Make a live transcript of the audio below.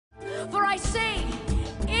I say,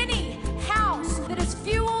 any house that is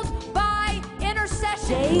fueled by intercession.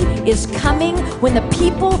 Day is coming when the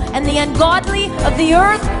people and the ungodly of the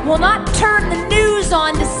earth will not turn the news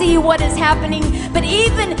on to see what is happening, but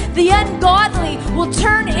even the ungodly will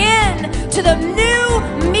turn in to the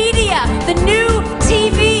new media, the new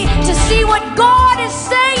TV, to see what God is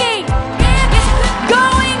saying. It is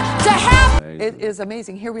going to happen. It is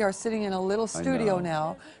amazing. Here we are sitting in a little studio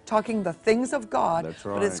now, talking the things of God, That's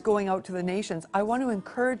right. but it's going out to the nations. I want to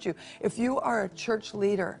encourage you, if you are a church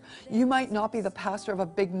leader, you might not be the pastor of a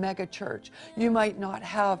big mega church. You might not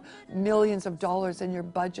have millions of dollars in your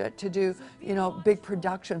budget to do, you know, big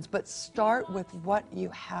productions, but start with what you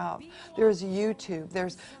have. There's YouTube,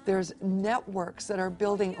 there's networks that are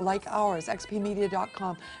building like ours,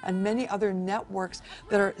 xpmedia.com, and many other networks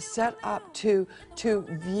that are set up to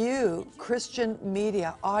view Christian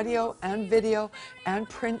media, audio and video and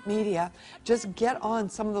print media. Just get on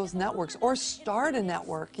some of those networks or start a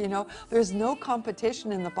network. You know, there's no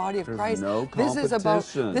competition in the body of Christ. No This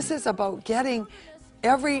competition. is about getting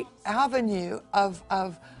every avenue of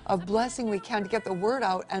blessing we can to get the word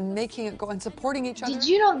out and making it go and supporting each other. Did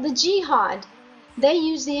you know the jihad, they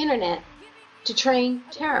use the internet to train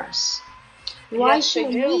terrorists? Why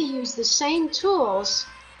shouldn't we use the same tools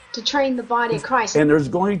to train the body of Christ? And there's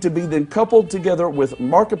going to be then coupled together with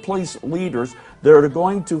marketplace leaders that are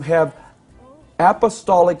going to have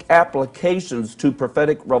apostolic applications to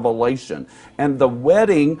prophetic revelation. And the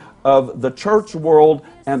wedding of the church world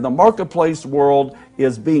and the marketplace world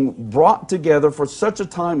is being brought together for such a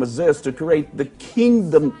time as this to create the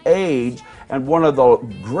kingdom age. And one of the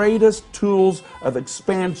greatest tools of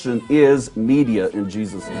expansion is media in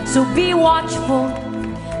Jesus' name. So be watchful,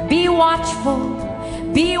 be watchful.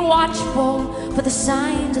 Be watchful for the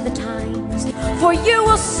signs of the times, for you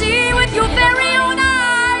will see with your very own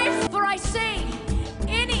eyes. For I say,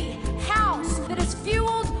 any house that is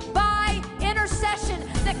fueled by intercession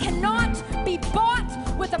that cannot be bought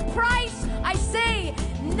with a price, I say,